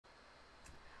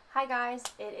Hi guys,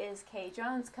 it is Kay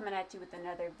Jones coming at you with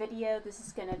another video. This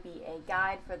is going to be a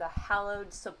guide for the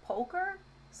Hallowed Sepulchre?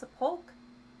 Sepulchre?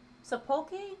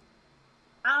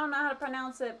 I don't know how to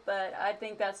pronounce it, but I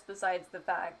think that's besides the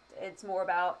fact. It's more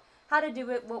about how to do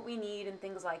it, what we need, and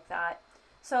things like that.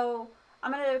 So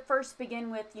I'm going to first begin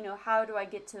with, how do I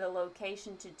get to the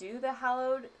location to do the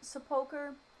Hallowed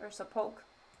Sepulchre? Or Sepulchre?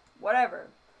 Whatever.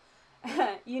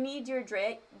 You need your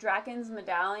Draken's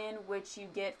medallion, which you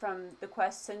get from the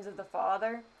quest Sins of the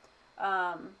Father.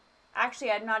 Actually,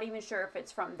 I'm not even sure if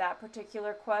it's from that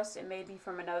particular quest. It may be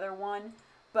from another one.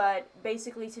 But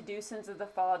basically, to do Sins of the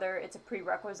Father, it's a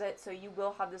prerequisite, so you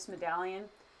will have this medallion.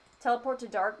 Teleport to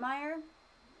Darkmire.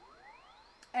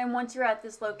 And once you're at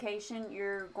this location,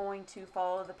 you're going to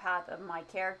follow the path of my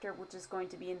character, which is going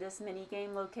to be in this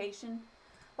minigame location.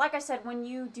 Like I said, when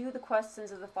you do the quest Sins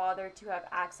of the Father to have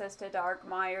access to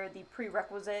Darkmire, the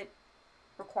prerequisite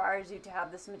requires you to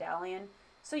have this medallion,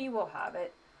 so you will have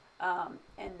it. And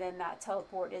then that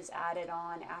teleport is added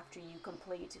on after you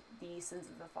complete the Sins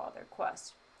of the Father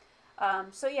quest.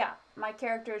 So yeah, my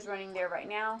character is running there right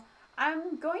now.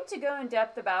 I'm going to go in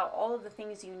depth about all of the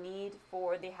things you need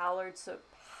for the Hallowed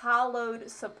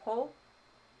Sepulchre.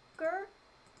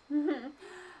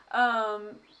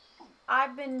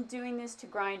 I've been doing this to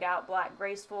grind out Black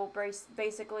Graceful,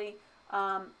 basically.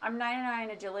 I'm 99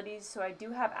 agilities, so I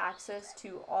do have access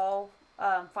to all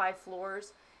 5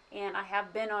 floors, and I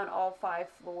have been on all 5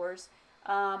 floors.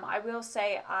 I will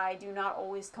say I do not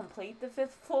always complete the 5th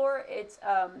floor. It's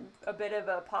a bit of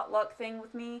a potluck thing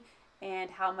with me, and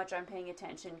how much I'm paying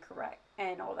attention, correct,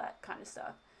 and all that kind of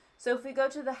stuff. So if we go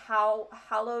to the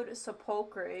Hallowed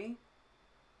Sepulchre,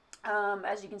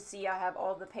 as you can see, I have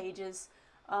all the pages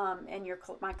and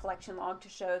my collection log to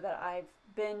show that I've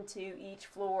been to each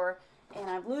floor and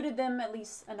I've looted them at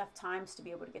least enough times to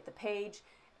be able to get the page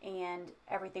and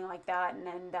everything like that, and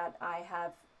then that I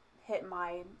have hit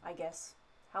my, I guess,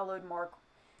 hallowed mark,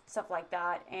 stuff like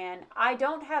that. And I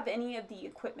don't have any of the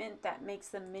equipment that makes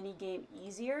the minigame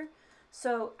easier.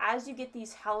 So as you get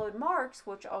these hallowed marks,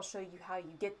 which I'll show you how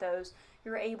you get those,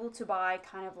 you're able to buy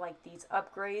kind of like these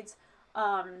upgrades.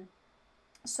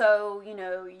 So,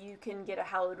 you can get a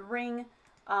hallowed ring,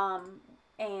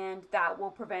 and that will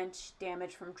prevent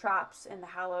damage from traps in the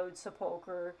Hallowed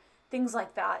Sepulchre, things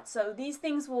like that. So these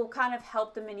things will kind of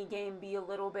help the minigame be a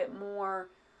little bit more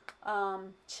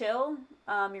chill.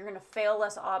 You're going to fail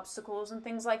less obstacles and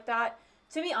things like that.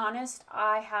 To be honest,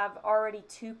 I have already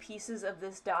 2 pieces of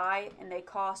this die, and they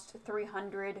cost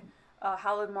 300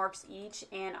 hallowed marks each,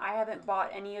 and I haven't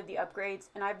bought any of the upgrades,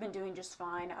 and I've been doing just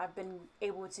fine. I've been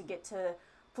able to get to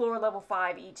floor level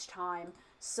 5 each time,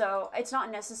 so it's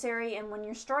not necessary, and when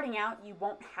you're starting out, you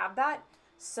won't have that,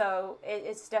 so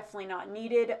it's definitely not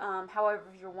needed. However,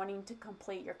 if you're wanting to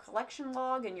complete your collection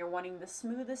log and you're wanting the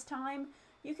smoothest time,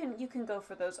 you can go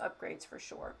for those upgrades for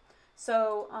sure.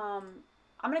 So I'm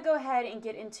going to go ahead and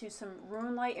get into some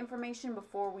Runelight information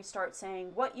before we start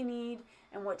saying what you need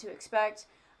and what to expect.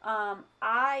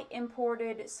 I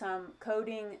imported some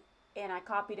coding, and I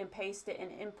copied and pasted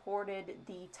and imported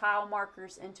the tile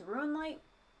markers into Runelight,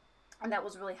 and that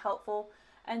was really helpful.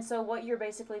 And so what you're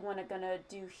basically going to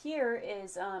do here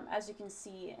is, as you can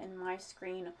see in my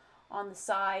screen on the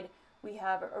side, we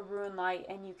have a Runelight,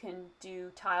 and you can do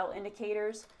tile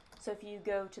indicators. So if you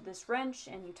go to this wrench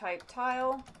and you type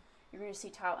tile, you're going to see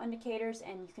tile indicators,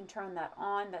 and you can turn that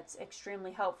on. That's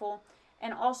extremely helpful.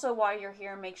 And also, while you're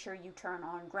here, make sure you turn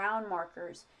on ground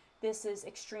markers. This is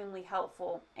extremely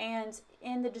helpful. And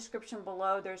in the description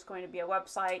below, there's going to be a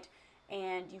website,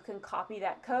 and you can copy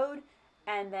that code,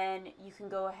 and then you can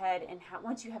go ahead and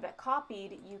once you have it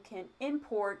copied, you can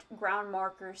import ground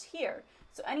markers here.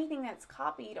 So anything that's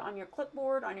copied on your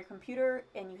clipboard, on your computer,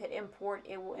 and you hit import,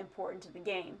 it will import into the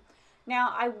game.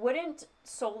 Now, I wouldn't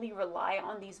solely rely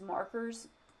on these markers,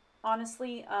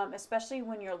 honestly, especially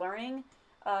when you're learning.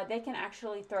 They can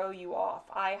actually throw you off.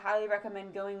 I highly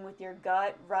recommend going with your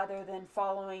gut rather than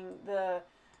following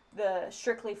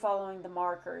strictly following the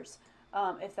markers,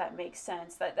 if that makes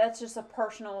sense. That's just a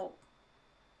personal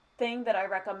thing that I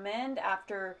recommend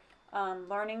after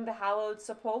learning the Hallowed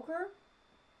Sepulchre.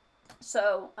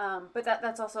 So, but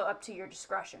that's also up to your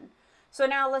discretion. So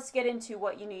now let's get into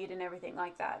what you need and everything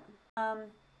like that.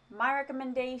 My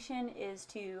recommendation is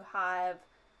to have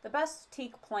the best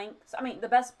teak planks, the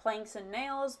best planks and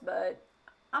nails, but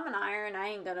I'm an iron. I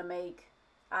ain't gonna make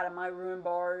out of my ruin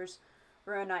bars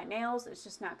Runelite nails. It's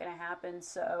just not gonna happen.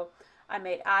 So I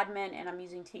made admin, and I'm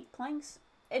using teak planks.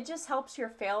 It just helps your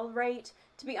fail rate.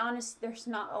 To be honest, there's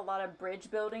not a lot of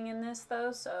bridge building in this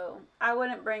though, so I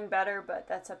wouldn't bring better, but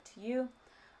that's up to you.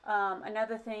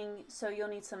 Another thing, so you'll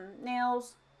need some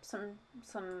nails,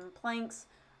 some planks.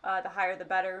 The higher the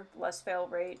better, less fail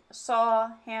rate. A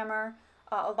saw, hammer,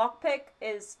 a lockpick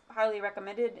is highly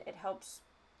recommended. It helps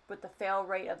with the fail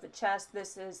rate of the chest.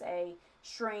 This is a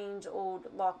strange old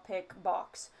lockpick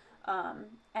box.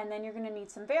 And then you're going to need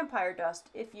some vampire dust.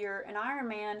 If you're an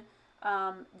Ironman,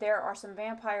 there are some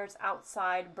vampires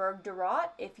outside Berg de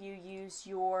Rot. If you use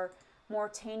your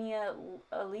Mortania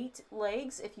Elite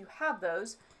legs, if you have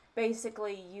those,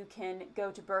 basically you can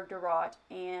go to Berg de Rot,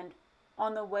 and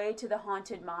on the way to the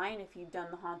Haunted Mine, if you've done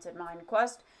the Haunted Mine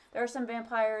quest, there are some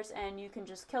vampires and you can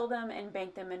just kill them and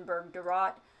bank them in Berg de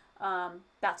Rot.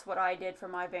 That's what I did for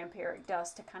my vampiric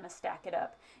dust to kind of stack it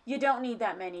up. You don't need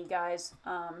that many, guys.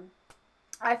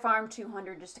 I farmed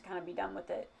 200 just to kind of be done with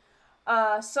it.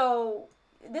 So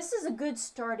this is a good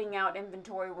starting out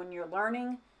inventory when you're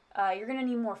learning. You're going to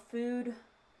need more food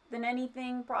than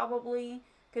anything, probably,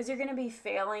 because you're going to be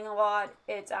failing a lot.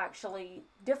 It's actually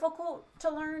difficult to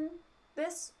learn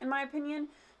this, in my opinion.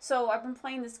 So I've been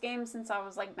playing this game since I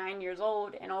was like 9 years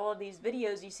old, and all of these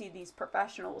videos, you see these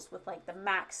professionals with like the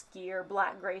max gear,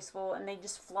 black graceful, and they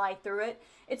just fly through it.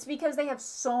 It's because they have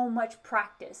so much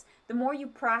practice. The more you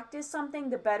practice something,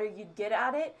 the better you get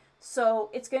at it. So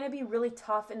it's going to be really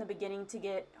tough in the beginning to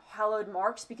get hallowed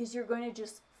marks, because you're going to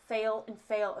just fail and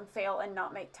fail and fail and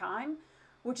not make time,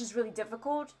 which is really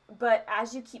difficult. But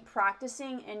as you keep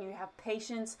practicing and you have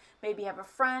patience, maybe have a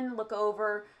friend look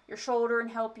over your shoulder and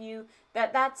help you,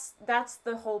 that's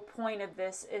the whole point of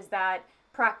this, is that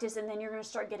practice, and then you're going to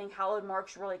start getting hallowed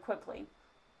marks really quickly.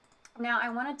 Now, I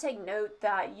want to take note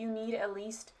that you need at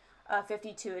least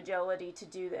 52 agility to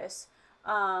do this.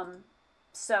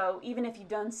 So even if you've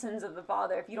done Sins of the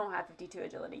Father, if you don't have 52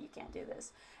 agility, you can't do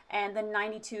this. And then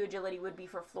 92 agility would be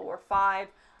for floor 5.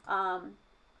 A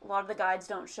lot of the guides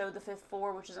don't show the 5th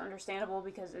floor, which is understandable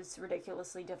because it's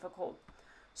ridiculously difficult.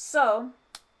 So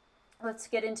let's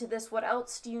get into this. What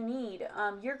else do you need?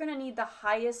 You're going to need the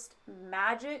highest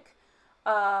magic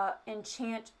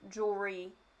enchant jewelry,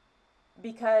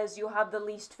 because you'll have the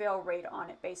least fail rate on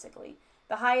it, basically.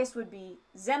 The highest would be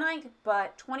Zenite,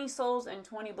 but 20 souls and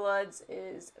 20 bloods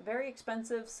is very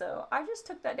expensive, so I just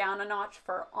took that down a notch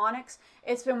for Onyx.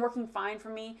 It's been working fine for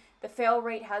me. The fail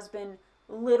rate has been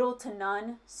little to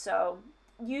none, so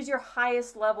use your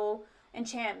highest level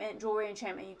enchantment, jewelry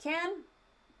enchantment you can.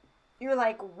 You're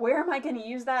like, where am I going to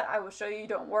use that? I will show you,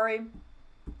 don't worry.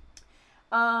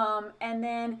 And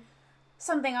then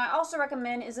something I also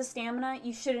recommend is a stamina.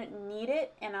 You shouldn't need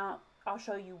it, and I'll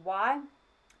show you why,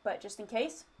 but just in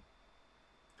case.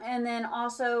 And then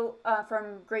also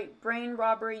from Great Brain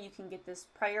Robbery, you can get this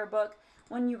prayer book.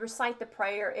 When you recite the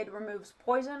prayer, it removes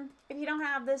poison. If you don't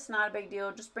have this, not a big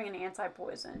deal. Just bring an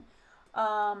anti-poison.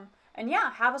 And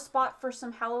yeah, have a spot for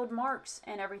some hallowed marks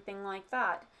and everything like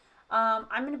that.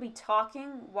 I'm going to be talking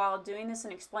while doing this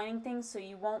and explaining things, so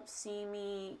you won't see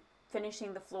me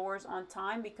finishing the floors on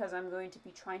time, because I'm going to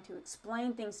be trying to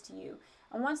explain things to you.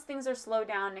 And once things are slowed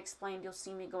down and explained, you'll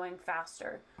see me going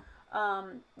faster.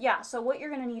 Yeah, so what you're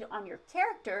going to need on your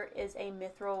character is a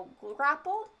mithril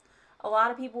grapple. A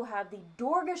lot of people have the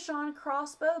Dorgashon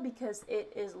crossbow because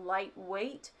it is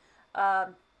lightweight. I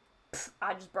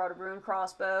just brought a rune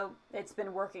crossbow. It's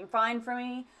been working fine for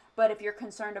me. But if you're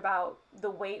concerned about the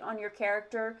weight on your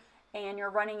character and you're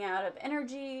running out of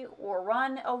energy or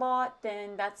run a lot,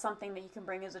 then that's something that you can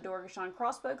bring as a Dorgashon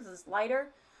crossbow because it's lighter.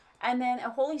 And then a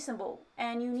holy symbol.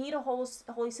 And you need a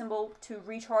holy symbol to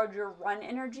recharge your run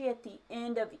energy at the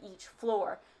end of each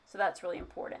floor. So that's really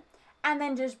important. And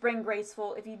then just bring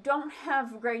graceful. If you don't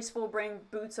have graceful, bring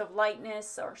boots of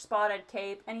lightness or spotted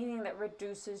cape, anything that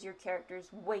reduces your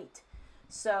character's weight.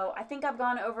 So I think I've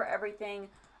gone over everything.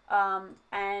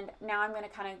 And now I'm going to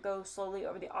kind of go slowly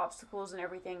over the obstacles and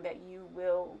everything that you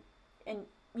will,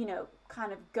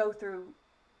 kind of go through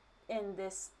in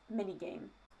this mini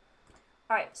game.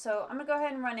 Alright, so I'm going to go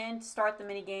ahead and run in to start the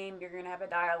minigame. You're going to have a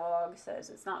dialogue. It says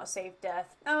it's not a safe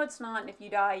death. No, it's not. And if you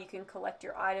die, you can collect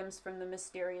your items from the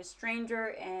mysterious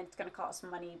stranger, and it's going to cost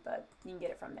money, but you can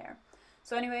get it from there.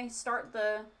 So anyway, start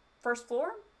the first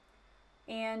floor.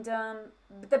 And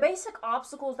the basic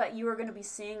obstacles that you are going to be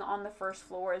seeing on the first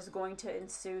floor is going to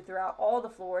ensue throughout all the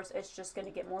floors. It's just going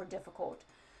to get more difficult.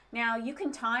 Now, you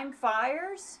can time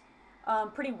fires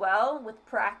pretty well with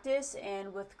practice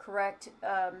and with correct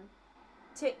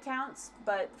tick counts,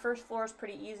 but the first floor is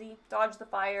pretty easy. Dodge the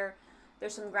fire.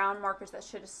 There's some ground markers that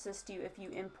should assist you if you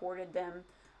imported them.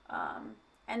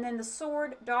 And then the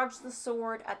sword, dodge the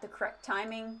sword at the correct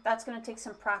timing. That's going to take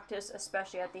some practice,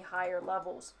 especially at the higher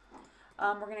levels.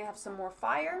 We're going to have some more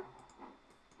fire.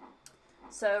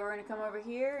 So we're going to come over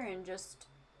here and just,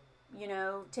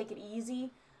 take it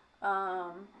easy.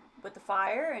 with the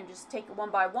fire and just take it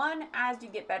one by one. As you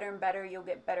get better and better, you'll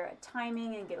get better at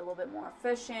timing and get a little bit more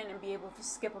efficient and be able to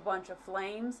skip a bunch of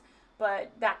flames,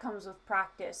 but that comes with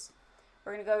practice.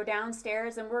 We're going to go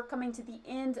downstairs and we're coming to the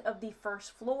end of the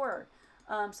first floor.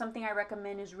 Something I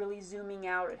recommend is really zooming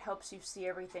out. It helps you see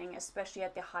everything, especially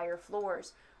at the higher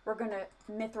floors. We're going to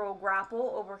mithril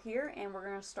grapple over here and we're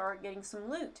going to start getting some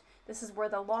loot. This is where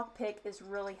the lockpick is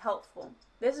really helpful.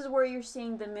 This is where you're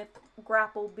seeing the myth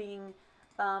grapple being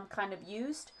kind of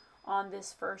used on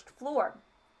this first floor.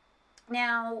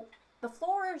 Now, the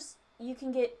floors you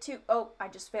can get to, oh, I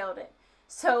just failed it.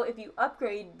 So if you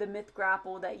upgrade the myth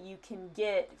grapple that you can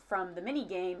get from the mini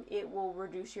game, it will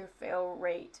reduce your fail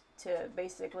rate to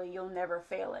basically you'll never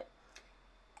fail it.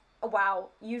 Wow,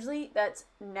 usually that's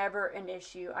never an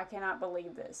issue. I cannot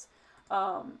believe this.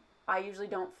 I usually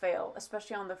don't fail,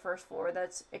 especially on the first floor.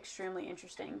 That's extremely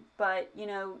interesting. But, you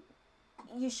know,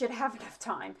 you should have enough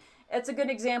time. It's a good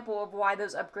example of why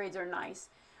those upgrades are nice.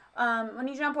 When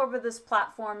you jump over this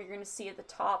platform, you're going to see at the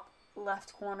top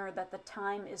left corner that the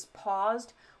time is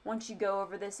paused. Once you go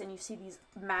over this and you see these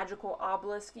magical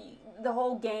obelisks, the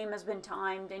whole game has been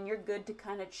timed and you're good to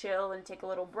kind of chill and take a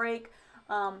little break.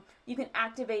 You can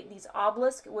activate these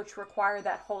obelisks, which require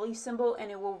that holy symbol,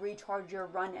 and it will recharge your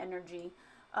run energy.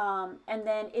 And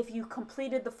then if you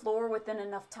completed the floor within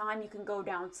enough time, you can go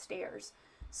downstairs.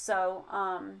 So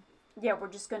yeah, we're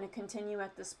just going to continue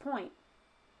at this point.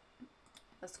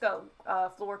 Let's go.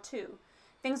 Floor 2.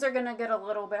 Things are going to get a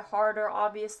little bit harder,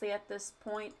 obviously, at this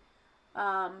point.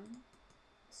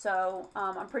 So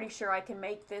I'm pretty sure I can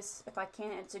make this. If I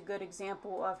can, it's a good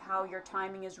example of how your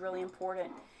timing is really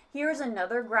important. Here's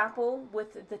another grapple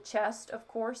with the chest, of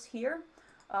course, here.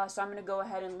 So I'm going to go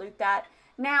ahead and loot that.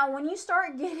 Now, when you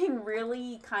start getting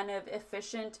really kind of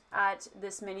efficient at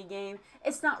this mini game,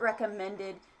 it's not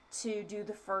recommended to do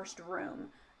the first room.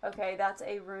 Okay, that's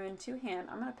a rune 2-hand.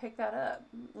 I'm going to pick that up.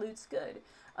 Loot's good.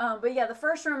 But yeah, the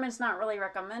first room is not really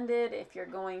recommended if you're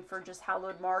going for just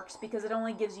hallowed marks because it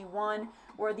only gives you 1,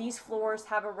 where these floors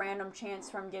have a random chance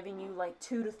from giving you like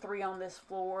 2 to 3 on this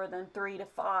floor, then 3 to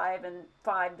 5, and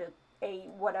 5 to 8,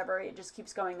 whatever. It just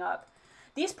keeps going up.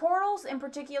 These portals in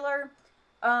particular,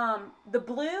 the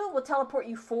blue will teleport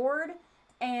you forward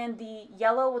and the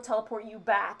yellow will teleport you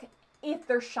back if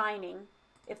they're shining.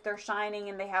 If they're shining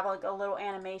and they have like a little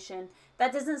animation.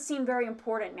 That doesn't seem very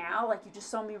important now, like you just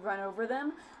saw me run over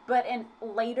them, but in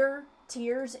later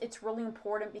tiers it's really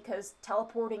important because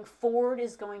teleporting forward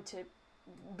is going to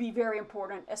be very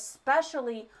important,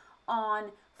 especially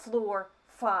on floor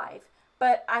 5.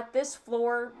 But at this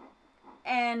floor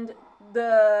and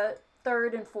the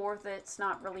 3rd and 4th, it's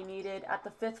not really needed. At the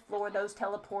 5th floor, those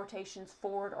teleportations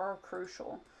forward are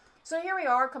crucial. So here we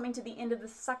are coming to the end of the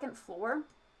 2nd floor.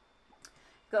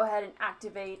 Go ahead and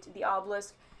activate the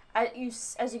obelisk. As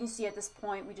you can see at this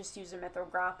point, we just use a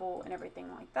mithril grapple and everything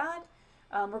like that.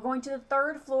 We're going to the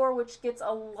 3rd floor, which gets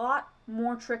a lot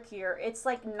more trickier. It's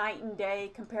like night and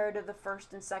day compared to the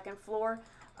 1st and 2nd floor.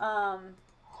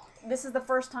 This is the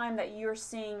first time that you're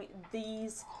seeing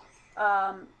these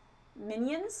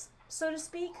minions, so to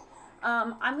speak.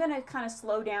 I'm going to kind of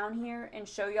slow down here and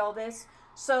show y'all this.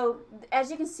 So as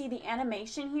you can see the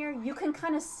animation here, you can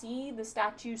kind of see the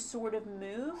statues sort of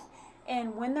move,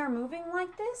 and when they're moving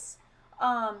like this,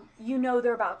 you know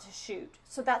they're about to shoot.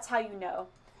 So that's how you know.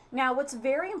 Now what's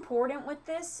very important with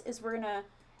this is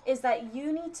that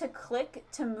you need to click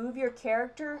to move your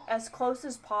character as close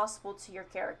as possible to your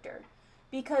character.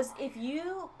 Because if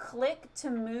you click to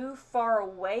move far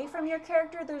away from your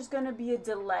character, there's going to be a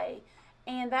delay.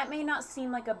 And that may not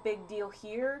seem like a big deal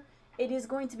here. It is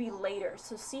going to be later.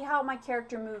 So see how my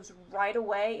character moves right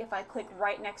away if I click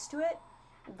right next to it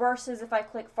versus if I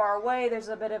click far away, there's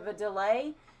a bit of a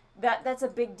delay. That's a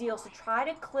big deal. So try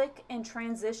to click and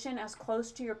transition as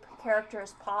close to your character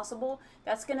as possible.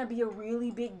 That's going to be a really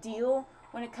big deal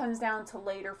when it comes down to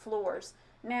later floors.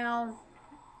 Now,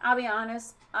 I'll be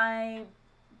honest, I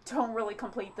don't really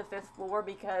complete the 5th floor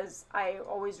because I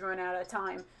always run out of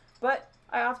time. But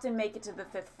I often make it to the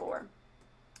 5th floor.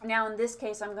 Now in this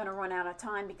case, I'm going to run out of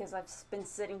time because I've been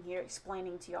sitting here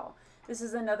explaining to y'all. This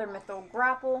is another mithril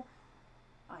grapple.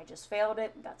 I just failed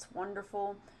it. That's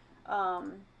wonderful. As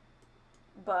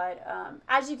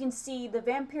you can see, the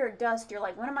vampiric dust, you're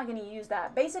like, when am I going to use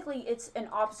that? Basically, it's an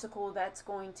obstacle that's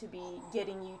going to be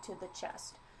getting you to the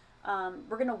chest.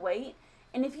 We're going to wait.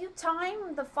 And if you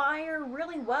time the fire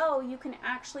really well, you can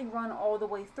actually run all the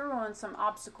way through on some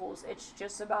obstacles. It's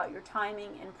just about your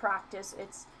timing and practice.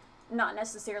 It's not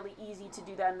necessarily easy to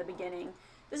do that in the beginning.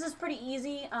 This is pretty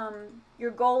easy.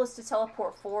 Your goal is to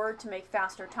teleport forward to make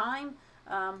faster time,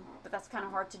 but that's kind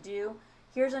of hard to do.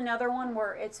 Here's another one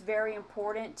where it's very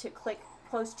important to click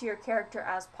close to your character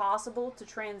as possible to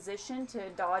transition to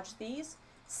dodge these.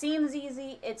 Seems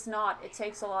easy, it's not. It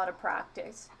takes a lot of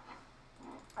practice.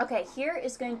 Okay, here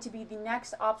is going to be the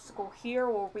next obstacle here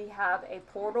where we have a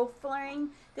portal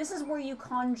flame. This is where you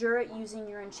conjure it using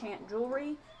your enchant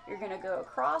jewelry. You're going to go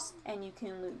across and you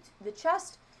can loot the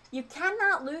chest. You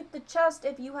cannot loot the chest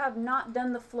if you have not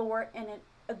done the floor in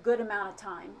a good amount of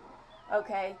time.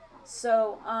 Okay,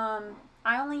 so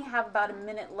I only have about a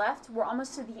minute left. We're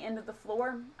almost to the end of the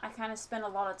floor. I kind of spent a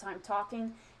lot of time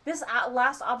talking. This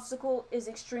last obstacle is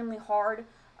extremely hard.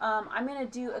 I'm going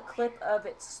to do a clip of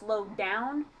it slowed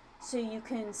down so you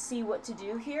can see what to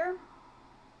do here.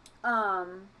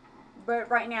 But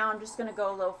right now I'm just going to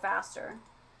go a little faster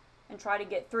and try to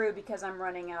get through because I'm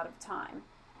running out of time.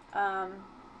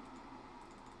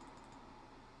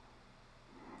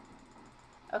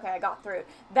 Okay, I got through.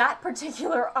 That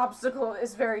particular obstacle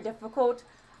is very difficult.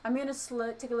 I'm going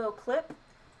to take a little clip.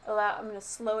 I'm going to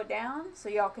slow it down so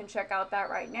y'all can check out that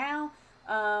right now.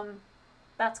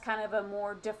 That's kind of a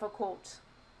more difficult,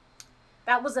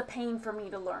 that was a pain for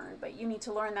me to learn, but you need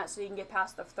to learn that so you can get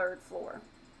past the third floor.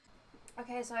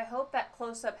 Okay, so I hope that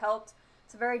close-up helped.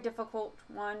 It's a very difficult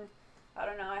one. I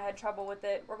don't know, I had trouble with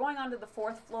it. We're going on to the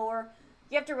fourth floor.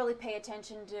 You have to really pay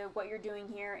attention to what you're doing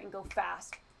here and go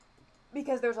fast,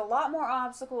 because there's a lot more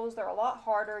obstacles, they're a lot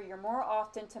harder, you're more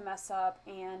often to mess up,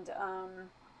 and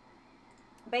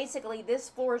basically this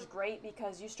floor is great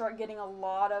because you start getting a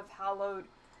lot of hallowed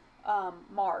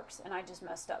marks, and I just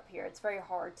messed up here. It's very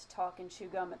hard to talk and chew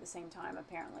gum at the same time,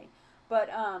 apparently. But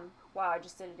wow, I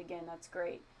just did it again. That's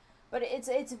great. But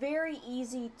it's very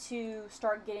easy to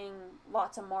start getting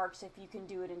lots of marks if you can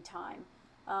do it in time.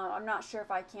 I'm not sure if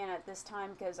I can at this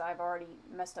time because I've already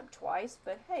messed up twice,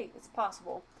 but hey, it's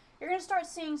possible. You're going to start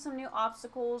seeing some new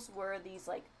obstacles where these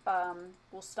like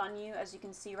will stun you, as you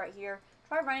can see right here.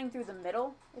 Try running through the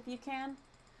middle if you can.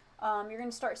 You're going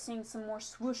to start seeing some more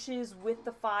swooshes with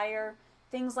the fire,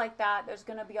 things like that. There's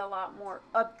going to be a lot more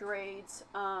upgrades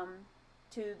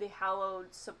to the Hallowed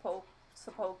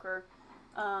Sepulchre.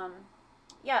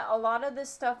 Yeah, a lot of this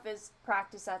stuff is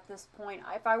practice at this point.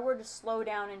 If I were to slow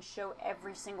down and show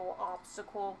every single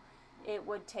obstacle, it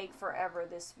would take forever,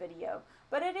 this video.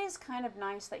 But it is kind of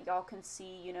nice that y'all can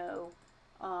see, you know,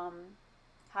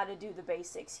 how to do the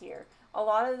basics here. A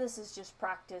lot of this is just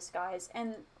practice, guys.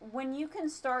 And when you can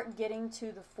start getting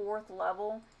to the fourth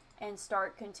level and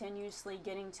start continuously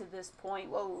getting to this point,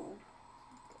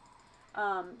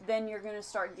 then you're going to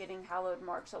start getting hallowed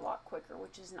marks a lot quicker,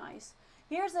 which is nice.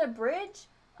 Here's a bridge.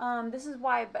 This is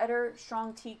why better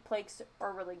strong teak plates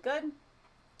are really good.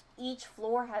 Each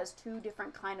floor has two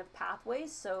different kind of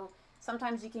pathways, so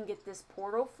sometimes you can get this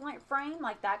portal frame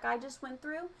like that guy just went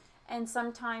through, and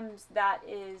sometimes that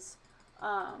is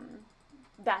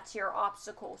that's your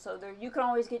obstacle. So there, you can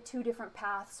always get two different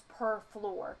paths per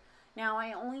floor. Now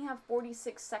I only have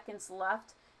 46 seconds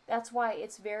left. That's why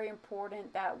it's very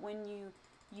important that when you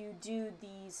do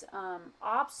these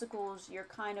obstacles, you're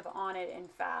kind of on it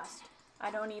and fast. I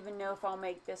don't even know if I'll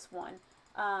make this one.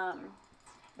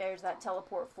 There's that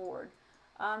teleport forward.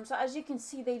 So as you can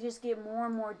see, they just get more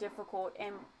and more difficult,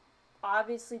 and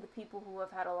obviously the people who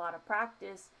have had a lot of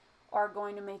practice are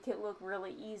going to make it look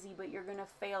really easy, but you're going to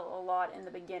fail a lot in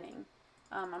the beginning.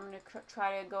 I'm going to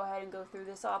try to go ahead and go through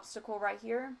this obstacle right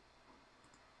here.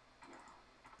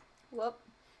 Whoop.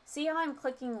 See how I'm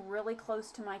clicking really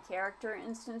close to my character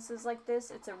instances like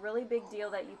this? It's a really big deal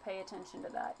that you pay attention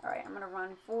to that. Alright, I'm going to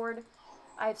run forward.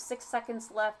 I have 6 seconds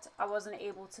left. I wasn't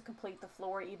able to complete the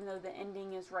floor even though the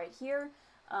ending is right here.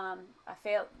 I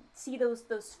failed. See those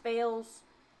fails?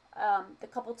 The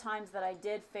couple times that I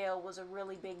did fail was a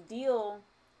really big deal,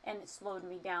 and it slowed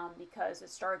me down because it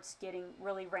starts getting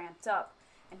really ramped up.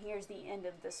 And here's the end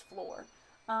of this floor.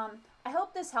 I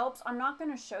hope this helps. I'm not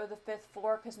going to show the 5th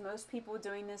floor because most people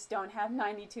doing this don't have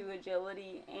 92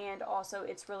 agility, and also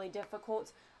it's really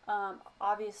difficult.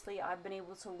 Obviously I've been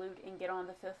able to loot and get on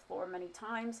the 5th floor many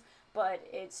times, but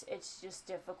it's just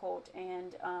difficult,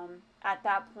 and at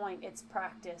that point it's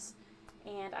practice.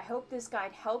 And I hope this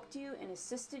guide helped you and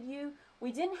assisted you.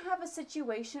 We didn't have a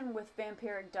situation with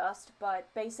vampiric dust,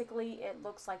 but basically it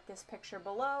looks like this picture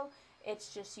below.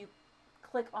 It's just you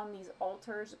click on these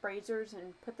altars, braziers,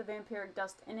 and put the vampiric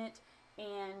dust in it,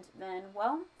 and then,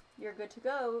 well, you're good to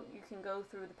go. You can go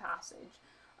through the passage.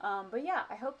 But yeah,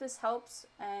 I hope this helps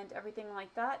and everything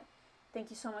like that. Thank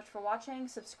you so much for watching.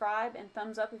 Subscribe and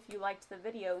thumbs up if you liked the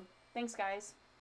video. Thanks, guys.